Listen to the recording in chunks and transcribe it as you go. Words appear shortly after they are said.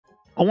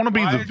I want to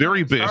be Why the is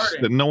very it best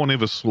starting? that no one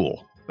ever saw.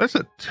 That's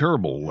a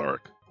terrible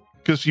lyric.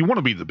 Because you want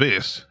to be the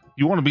best.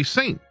 You want to be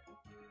seen.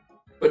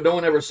 But no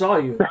one ever saw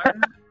you.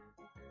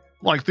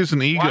 Like there's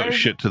an ego Why is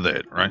shit to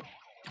that, right?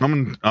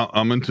 I'm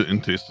into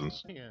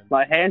intestines.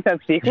 My hands have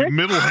Your secrets?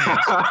 middle hand.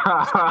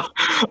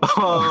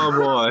 Oh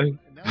boy.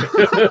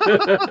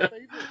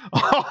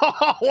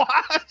 Oh,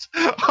 what?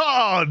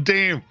 Oh,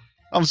 damn.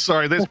 I'm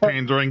sorry. That's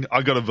pandering.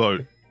 I got to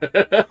vote.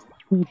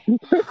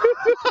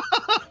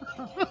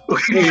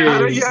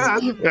 Yeah.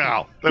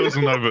 Yeah, that was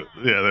an over.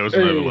 Yeah, that was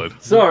an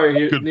overload.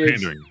 Sorry, Good Nidge.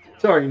 pandering.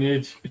 Sorry,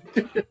 Nidge.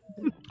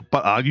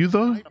 But are you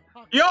though?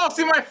 Y'all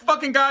see my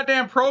fucking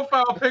goddamn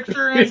profile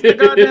picture? Answer the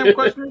goddamn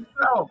question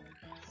itself.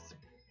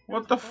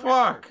 What the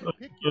fuck?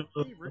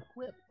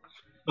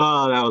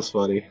 Oh, that was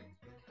funny.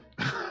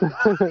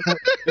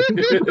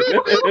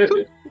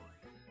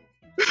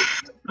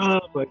 Oh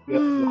my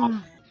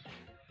god.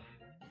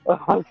 Oh,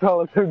 I'm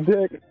calling him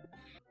Dick.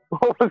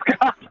 Oh my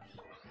god.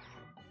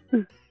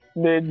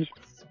 Nidge.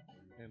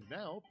 And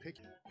now pick.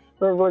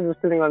 We're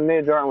just sitting on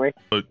Nidge, aren't we?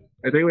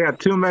 I think we had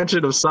 2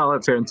 mention of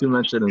solitaire and 2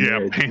 mention of Yeah,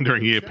 marriage.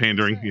 pandering. Yeah,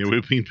 pandering. Yeah,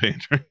 we've been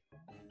pandering.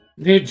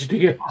 Nidge,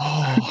 dear.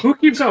 Oh, Who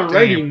keeps on damn.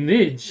 writing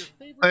Nidge?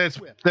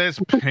 That's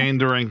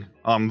pandering.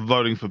 I'm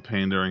voting for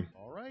pandering.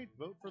 All right,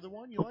 vote for the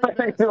one you like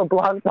Thanks best. to a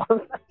blonde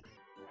song.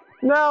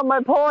 No,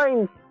 my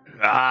points!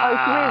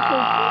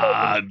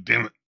 Ah,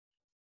 damn it.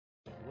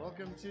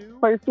 Welcome to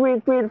My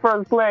sweet, sweet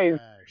first place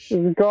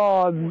Quiplash. is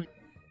gone.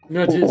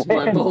 Nudges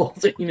my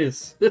balls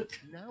anus.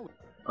 Now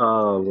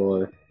Oh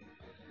boy.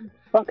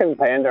 Fucking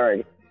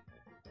pandering.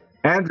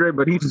 Andrew,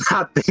 but he's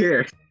not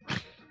there.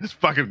 It's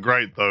fucking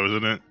great though,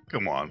 isn't it?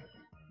 Come on.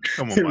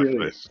 Come on, It my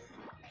really face.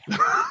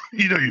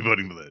 You know you're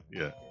voting for that.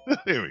 Yeah.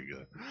 There we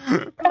go.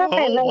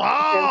 Oh,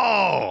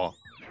 wow.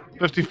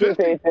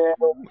 50-50.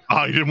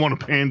 Oh, you didn't want a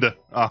panda.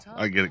 Oh,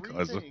 I get it,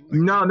 Kaiser.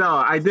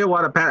 No, I did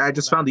want to pat. I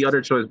just found the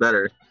other choice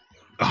better.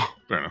 Oh,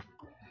 fair enough.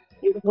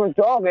 You from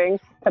jogging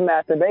to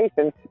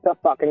masturbation to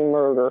fucking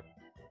murder.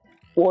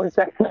 One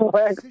sexual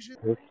act.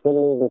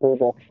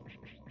 People.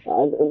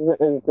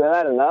 Is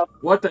that enough?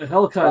 What the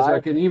hell, Kaiser? I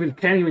can't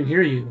even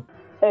hear you.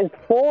 It's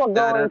 4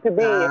 going to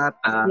be. Slow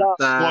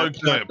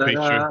clap,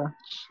 picture.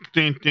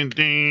 Ding, ding,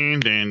 ding,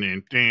 ding,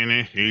 ding,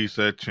 ding. He's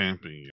a champion.